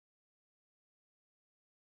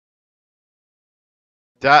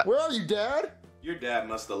Dad. Where are you, Dad? Your dad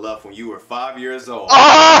must have left when you were 5 years old.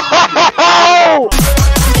 Oh!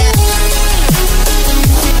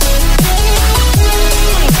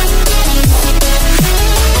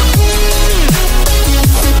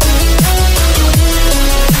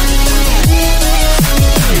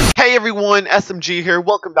 Hey everyone, SMG here.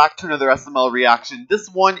 Welcome back to another SML reaction. This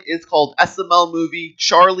one is called SML Movie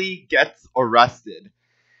Charleyyy Gets Arrested.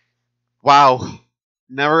 Wow,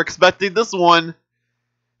 never expected this one.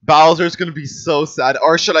 Bowser's gonna be so sad,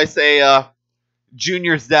 or should I say,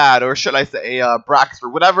 Junior's dad, or should I say,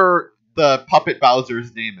 Braxter, whatever the puppet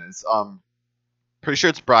Bowser's name is. Pretty sure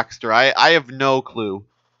it's Braxter. I have no clue.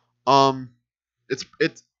 I'm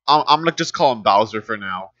gonna just call him Bowser for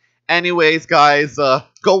now. Anyways, guys, go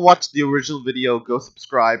watch the original video, go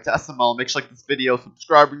subscribe to SML, make sure you like this video,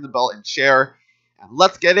 subscribe, ring the bell, and share. And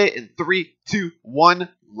let's get it in 3, 2, 1,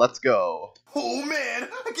 let's go. Oh man,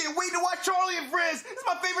 I can't wait to watch Charleyyy and Friends. It's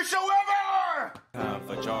my favorite show ever. Time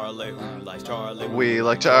for Charleyyy, who likes Charleyyy? We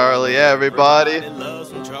like Charleyyy, everybody. Loves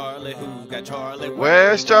some Charleyyy, who got Charleyyy?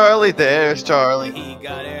 Where's Charleyyy? There's Charleyyy. He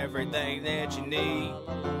got everything that you need.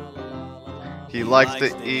 He likes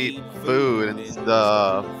to eat food and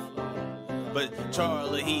stuff. But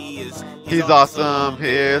Charleyyy, he's awesome.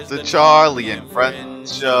 Here's the Charleyyy and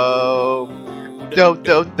Friends show. Do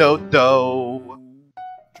do do do.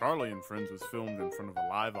 Charleyyy and Friends was filmed in front of a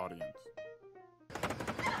live audience.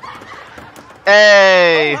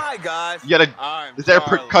 Hey! Oh, hi guys. You got is there a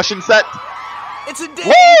percussion set? It's a day.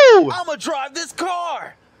 Woo! I'm gonna drive this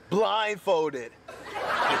car blindfolded.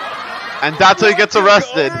 And that's how he gets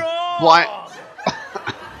arrested. Blind.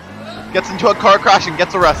 Gets into a car crash and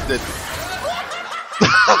gets arrested.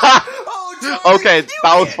 Oh, okay,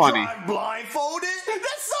 that was funny. Blindfolded?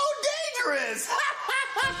 That's so dangerous.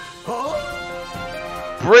 Huh?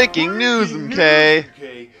 Breaking news, MK.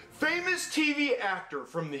 Famous TV actor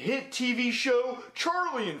from the hit TV show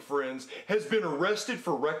Charleyyy and Friends has been arrested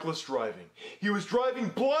for reckless driving. He was driving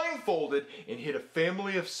blindfolded and hit a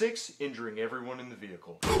family of 6, injuring everyone in the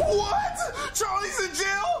vehicle. What? Charlie's in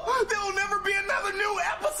jail? There will never be another new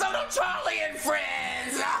episode of Charleyyy and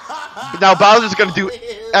Friends. Now Bowser's gonna do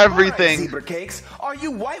everything. Zebra cakes, are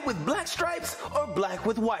you white with black stripes or black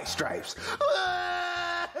with white stripes?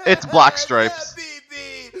 It's black stripes.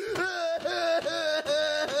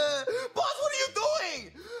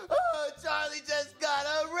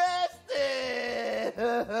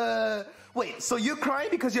 Wait, so you're crying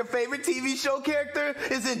because your favorite TV show character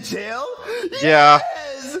is in jail? Yeah.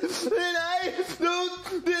 Yes! And I don't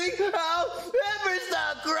think I'll ever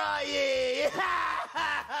stop crying!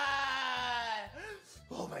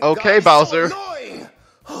 Oh my okay, God, Bowser. So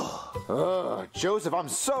annoying. Joseph, I'm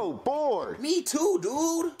so bored. Me too,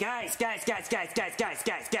 dude. Guys.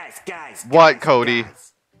 What, Cody?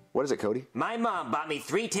 What is it, Cody? My mom bought me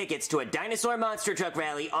 3 tickets to a dinosaur monster truck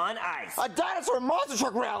rally on ice. A dinosaur monster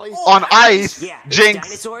truck rally? On ice? Yeah, Jinx.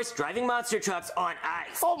 dinosaurs driving monster trucks on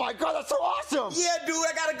ice. Oh my God, that's so awesome! Yeah, dude,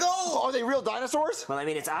 I gotta go. Are they real dinosaurs? Well, I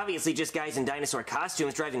mean, it's obviously just guys in dinosaur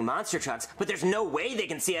costumes driving monster trucks, but there's no way they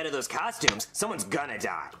can see out of those costumes. Someone's gonna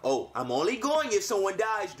die. Oh, I'm only going if someone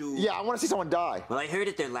dies, dude. Yeah, I want to see someone die. Well, I heard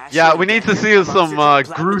at their last Yeah, show we need to together, see a some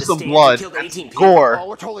monster truck gruesome plowed into blood. stands and killed 18 people. Gore. Oh,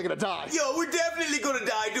 we're totally gonna die. Yo, we're definitely gonna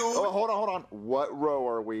die, dude. Oh, hold on. What row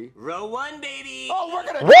are we? Row 1, baby. Oh, we're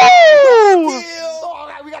gonna Woo! Oh,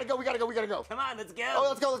 okay, we gotta go. Come on, let's go. Oh,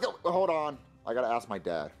 let's go. Hold on. I gotta ask my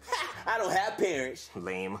dad. I don't have parents.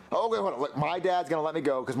 Lame. Oh, wait, hold on. Look, my dad's gonna let me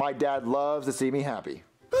go because my dad loves to see me happy.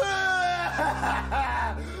 Oh,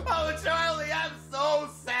 Charleyyy, I'm so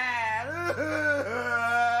sad.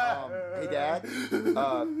 Hey, Dad.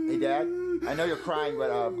 Hey, Dad. I know you're crying, but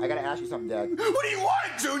I gotta ask you something, Dad. What do you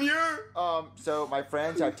want, Junior? So my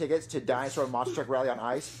friends have tickets to Dinosaur Monster Truck Rally on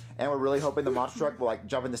ice, and we're really hoping the monster truck will like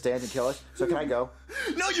jump in the stands and kill us. So can I go?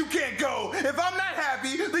 No, you can't go. If I'm not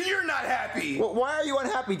happy, then you're not happy. Well, why are you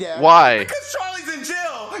unhappy, Dad? Why? Because Charlie's in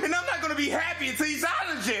jail, and I'm not gonna be happy until he's out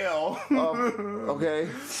of jail. Okay.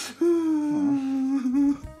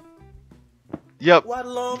 Yep.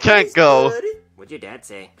 Can't go. What'd your dad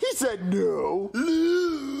say? He said no.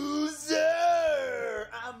 Loser.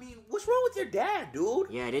 I mean, what's wrong with your dad, dude?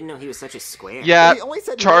 Yeah, I didn't know he was such a square. Yeah, He only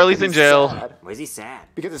said no Charlie's because in he's jail. sad. Why is he sad?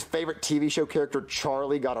 Because his favorite TV show character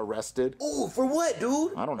Charleyyy got arrested. Ooh, for what,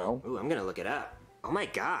 dude? I don't know. Ooh, I'm gonna look it up. Oh my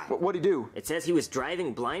God. What'd he do? It says he was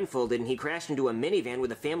driving blindfolded and he crashed into a minivan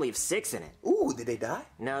with a family of 6 in it. Ooh, Ooh, did they die?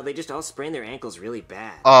 No, they just all sprained their ankles really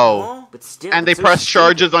bad. Oh. But still, And they it's so pressed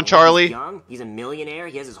charges stupid. on Charlie? He's young, he's a millionaire,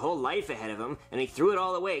 he has his whole life ahead of him, and he threw it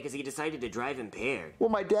all away because he decided to drive impaired. Well,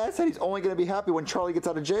 my dad said he's only going to be happy when Charlie gets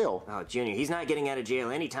out of jail. Oh, Junior, he's not getting out of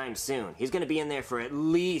jail anytime soon. He's going to be in there for at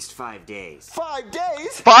least 5 days. 5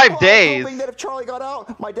 days? 5 well, days? I was hoping that if Charlie got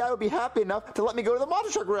out, my dad would be happy enough to let me go to the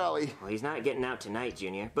monster truck rally. Well, he's not getting out tonight,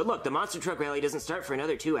 Junior. But look, the monster truck rally doesn't start for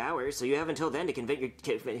another 2 hours, so you have until then to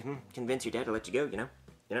convince your dad to let you go, you know?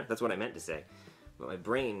 You know, that's what I meant to say. But my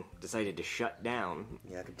brain decided to shut down.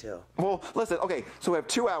 Yeah, I can tell. Well, listen, okay, so we have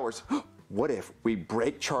 2 hours. What if we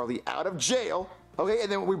break Charlie out of jail, okay, and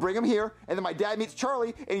then we bring him here, and then my dad meets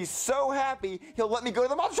Charlie, and he's so happy, he'll let me go to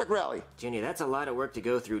the monster truck rally. Junior, that's a lot of work to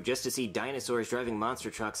go through just to see dinosaurs driving monster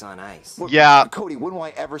trucks on ice. Well, Yeah. Cody, when will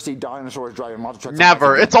I ever see dinosaurs driving monster trucks?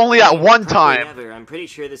 Never. It's only at one time. Never. I'm pretty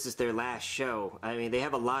sure this is their last show. I mean, they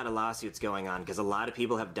have a lot of lawsuits going on because a lot of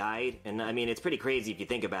people have died. And I mean, it's pretty crazy if you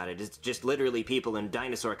think about it. It's just literally people in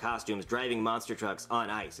dinosaur costumes driving monster trucks on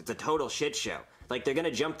ice. It's a total shit show. Like, they're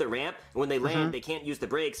gonna jump the ramp, and when they land, they can't use the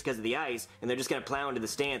brakes because of the ice, and they're just gonna plow into the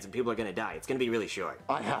stands, and people are gonna die. It's gonna be really short.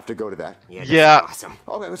 I have to go to that. Yeah. Yeah. That's awesome.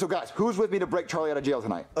 Okay, so guys, who's with me to break Charlie out of jail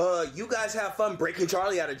tonight? You guys have fun breaking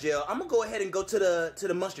Charlie out of jail. I'm gonna go ahead and go to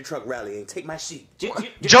the monster truck rally and take my seat.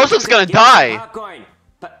 Joseph's gonna die. Popcorn.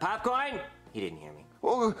 Popcorn? He didn't hear me.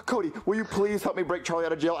 Oh, Cody, will you please help me break Charlie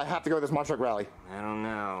out of jail? I have to go to this monster truck rally. I don't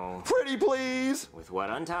know. Pretty please. With what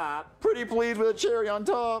on top? Pretty please with a cherry on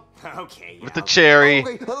top. Okay. With the cherry.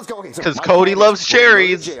 Okay, let's go. Okay, so 'Cause my Cody plan is loves we're gonna go to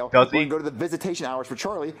cherries, jail, does we're he? gonna go to the visitation hours for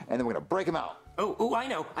Charlie, and then we're gonna break him out. Oh, I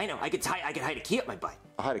know. I could hide a key up my butt.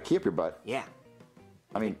 I had to keep your butt. Yeah.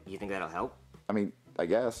 I mean, You think that'll help? I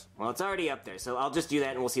guess. Well, it's already up there, so I'll just do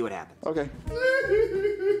that and we'll see what happens. Okay.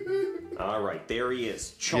 All right, there he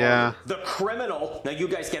is. Charlie, Yeah. the criminal. Now you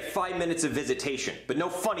guys get 5 minutes of visitation, but no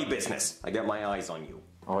funny business. I got my eyes on you.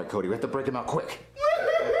 All right, Cody, we have to break him out quick.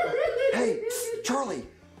 Hey, Charlie.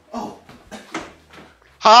 Oh,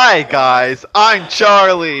 Hi, guys. I'm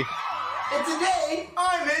Charlie. And today,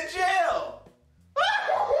 I'm in jail.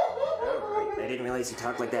 I didn't realize you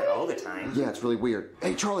talked like that all the time. yeah, it's really weird.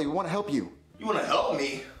 Hey, Charlie, we want to help you. You want to help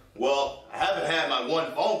me? Well, I haven't had my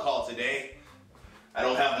one phone call today. I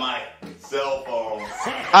don't have my cell phone.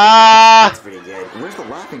 That's pretty good. Where's the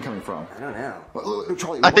laughing coming from? I don't know. Look,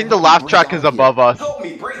 Charlie, I think the laugh track is above us. Help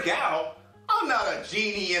me break out? I'm not a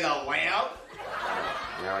genie in a lamp.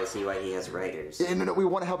 Now I see why he has writers. Yeah, no, we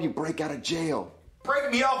want to help you break out of jail.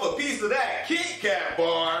 Break me off a piece of that Kit Kat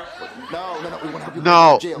bar. No, we want to help you break No,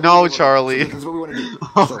 out of jail. no, This is what we wanna do. Charlie. This is what we want to do.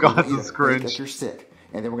 Oh, So we God, want you this is to think cringe. that you're sick.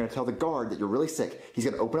 And then we're going to tell the guard that you're really sick. He's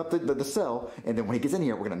going to open up the cell, and then when he gets in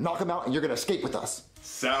here, we're going to knock him out, and you're going to escape with us.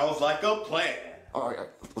 Sounds like a plan. All right,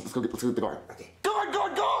 let's go get the guard. Okay.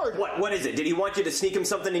 Guard! What is it? Did he want you to sneak him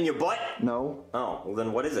something in your butt? No. Oh, well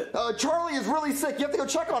then what is it? Charlie is really sick. You have to go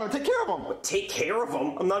check on him. Take care of him. Take care of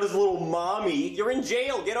him. I'm not his little mommy. You're in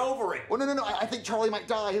jail. Get over it. Oh, no. I think Charlie might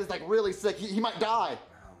die. He's like really sick. He might die.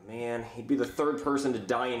 Man, he'd be the third person to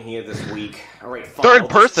die in here this week. All right, fine. Third I'll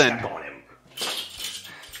just person? check on him.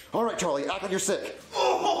 All right, Charlie, act like you're sick.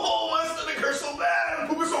 Oh, my stomach hurts so bad. I'm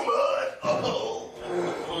pooping so much. Oh.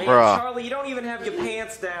 Man, Bruh. Charlie, you don't even have your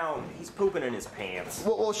pants down. He's pooping in his pants.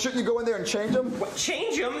 Well, shouldn't you go in there and change him? What,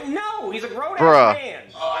 change him? No, he's a grown-ass Bruh. man.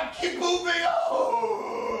 Oh, I keep moving.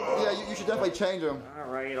 Oh. Yeah, you should definitely change him. All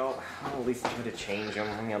right, I'll at least try to change them.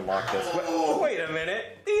 Let me unlock this. Wait a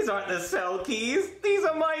minute. These aren't the cell keys. These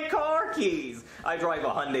are my car keys. I drive a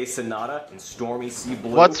Hyundai Sonata in stormy sea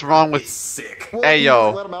blue. What's wrong with- It's sick. Well, Hey, you yo.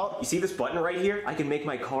 just Let him out. You see this button right here? I can make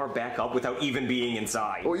my car back up without even being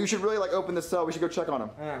inside. Well, you should really open the cell. We should go check on him.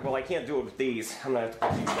 Well, I can't do it with these. I'm gonna have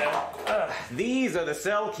to use that. These are the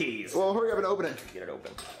cell keys. Well, hurry up and open it. Get it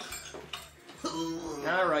open.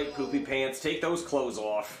 All right, poopy pants, take those clothes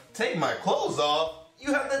off. Take my clothes off?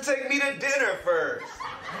 You have to take me to dinner first.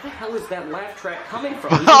 Where the hell is that laugh track coming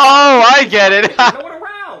from? Oh, I get it. There's no one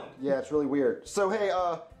around. Yeah, it's really weird. So, hey,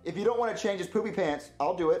 if you don't want to change his poopy pants,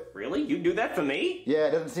 I'll do it. Really? You do that for me? Yeah,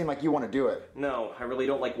 it doesn't seem like you want to do it. No, I really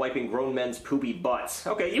don't like wiping grown men's poopy butts.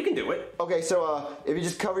 Okay, you can do it. Okay, so, if you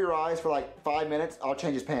just cover your eyes for like 5 minutes, I'll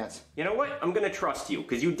change his pants. You know what? I'm gonna trust you,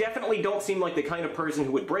 because you definitely don't seem like the kind of person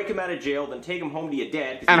who would break him out of jail, then take him home to your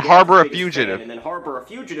dad, 'cause And your dad's harbor the a biggest fugitive. fan, and then harbor a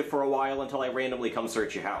fugitive for a while until I randomly come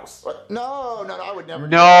search your house. What? No, I would never.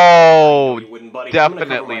 No, You wouldn't, buddy. I'm gonna cover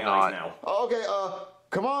definitely my eyes not. now. Oh, okay,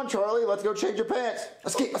 come on, Charlie, let's go change your pants.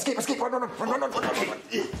 Escape, run.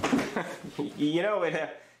 You know, it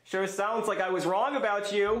sure sounds like I was wrong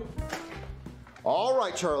about you. All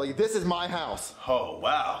right, Charlie, this is my house. Oh,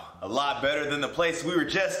 wow. A lot better than the place we were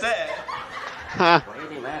just at. Why are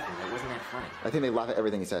they laughing? That wasn't that funny. I think they laugh at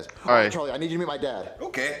everything he says. All right. Charlie, I need you to meet my dad.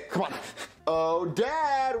 Okay. Come on. Oh,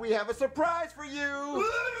 Dad, we have a surprise for you.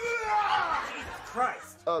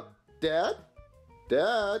 Christ. Dad?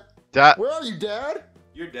 Dad? Dad. Where are you, Dad?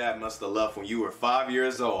 Your dad must have left when you were 5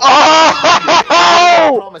 years old. I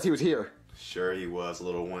Oh! promise he was here. Sure he was,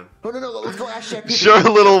 little one. No, let's go ask Chef Pee-Pee. Sure,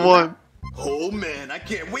 little one. Oh man, I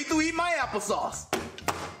can't wait to eat my applesauce.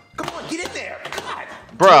 Come on, get in there. God.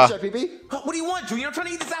 Bruh. Chef Pee-Pee? What do you want, Junior? I'm trying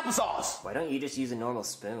to eat this applesauce. Why don't you just use a normal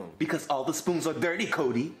spoon? Because all the spoons are dirty,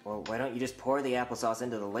 Cody. Well, why don't you just pour the applesauce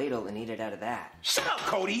into the ladle and eat it out of that? Shut up,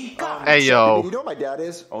 Cody. God. Hey, You yo. know what my dad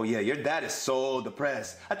is? Oh yeah, your dad is so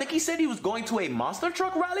depressed. I think he said he was going to a monster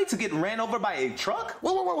truck rally to get ran over by a truck.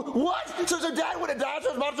 Whoa, what? So Dad would have died to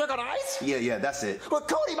his monster truck on ice? Yeah, that's it. But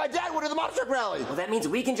Cody, my dad went to the monster truck rally. Well, that means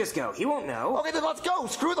we can just go. He won't know. Okay, then let's go.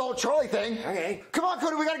 Screw the whole Charlie thing. Okay. Come on,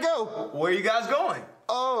 Cody, we gotta go. Where are you guys going?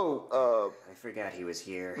 Oh, I forgot he was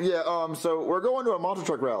here. yeah, so we're going to a monster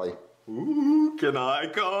truck rally. Ooh, can I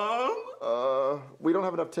come? We don't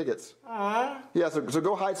have enough tickets. Yeah, so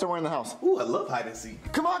go hide somewhere in the house. Ooh, I love hide and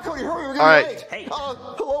seek. Come on, Cody, hurry, we're gonna All be right. late. Hey.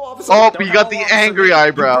 Hello, officer. Oh, you got the angry You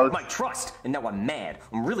eyebrows. broke my trust, and now I'm mad.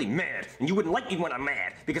 I'm really mad, and you wouldn't like me when I'm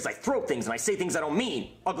mad because I throw things and I say things I don't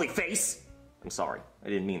mean. Ugly face. I'm sorry. I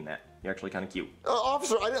didn't mean that. You're actually kind of cute.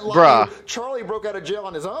 Officer, I didn't lie Bruh. to you. Charlie broke out of jail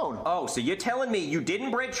on his own. Oh, so you're telling me you didn't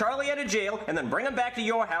break Charlie out of jail and then bring him back to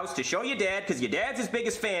your house to show your dad because your dad's his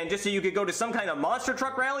biggest fan just so you could go to some kind of monster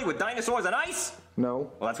truck rally with dinosaurs and ice?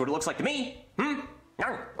 No. Well, that's what it looks like to me. No.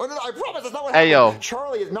 Oh, no, I promise that's not what Hey, happened. yo.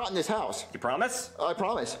 Charlie is not in this house. You promise? I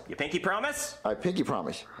promise. You pinky promise? I pinky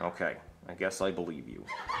promise. Okay, I guess I believe you.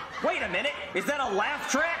 Wait a minute! Is that a laugh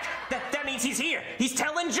track? That means he's here. He's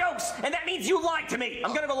telling jokes, and that means you lied to me.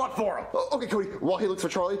 I'm gonna go look for him. Okay, Cody, while he looks for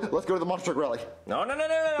Charlie, let's go to the monster truck rally. No.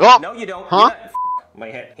 Oh. No, you don't. Huh? You're not- My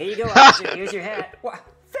head. Here you go, officer. Here's your hat. What?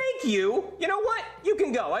 Thank you. You know what? You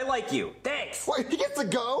can go. I like you. Thanks. Wait, he gets to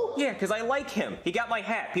go? Yeah, because I like him. He got my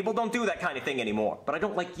hat. People don't do that kind of thing anymore. But I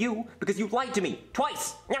don't like you because you lied to me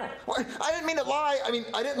twice. What? I didn't mean to lie. I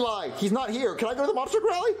didn't lie. He's not here. Can I go to the monster truck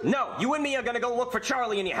rally? No, you and me are gonna go look for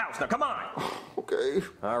Charlie in your house. Now come on. Okay.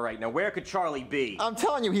 All right, now where could Charlie be? I'm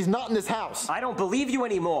telling you, he's not in this house. I don't believe you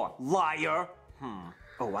anymore, liar.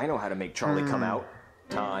 Oh, I know how to make Charlie come out.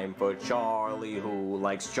 Time for Charlie, who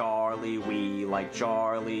likes Charlie? We like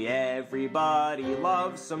Charlie. Everybody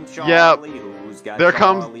loves some Charlie. Who's got There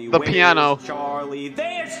comes Charlie? the Where's piano. Charlie,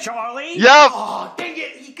 there's Charlie. Yep. Oh, dang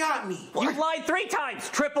it, he got me. You lied 3 times,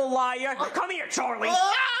 triple liar. Come here, Charlie.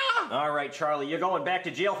 All right, Charlie, you're going back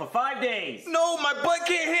to jail for 5 days. No, my butt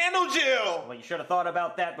can't handle jail. Well, you should have thought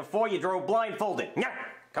about that before you drove blindfolded.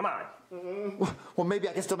 Come on. Well, maybe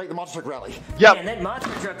I can still make the monster truck rally. Yep. Man, that monster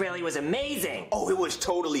truck rally was amazing. Oh, it was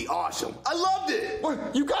totally awesome. I loved it.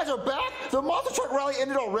 What? You guys are back? The monster truck rally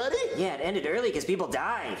ended already? Yeah, it ended early because people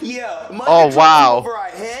died. Yeah, my Oh, truck wow. flew over our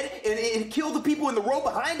head and it killed the people in the row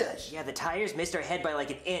behind us. Yeah, the tires missed our head by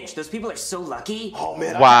like an inch. Those people are so lucky. Oh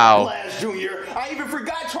man, Wow. I had a blast, Junior. I even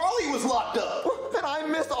forgot Charlie was locked up. And I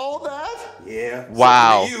missed all that? Yeah.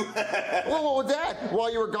 Wow. So did you. Well, Dad,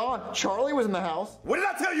 while you were gone, Charlie was in the house. What did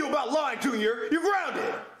I tell you about lying, Junior? You're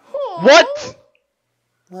grounded. What?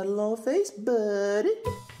 What a long face, buddy.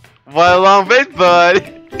 What a long face, bud.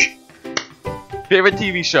 Favorite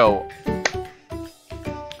TV show?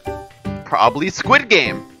 Probably Squid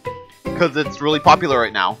Game, because it's really popular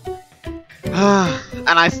right now.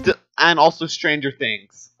 And also Stranger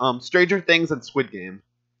Things. Stranger Things and Squid Game,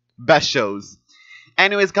 best shows.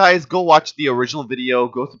 Anyways, guys, go watch the original video.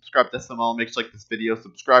 Go subscribe to SML. Make sure you like this video.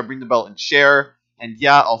 Subscribe, ring the bell, and share. And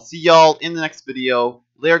yeah, I'll see y'all in the next video.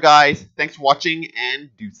 Later, guys. Thanks for watching, and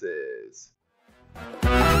deuces.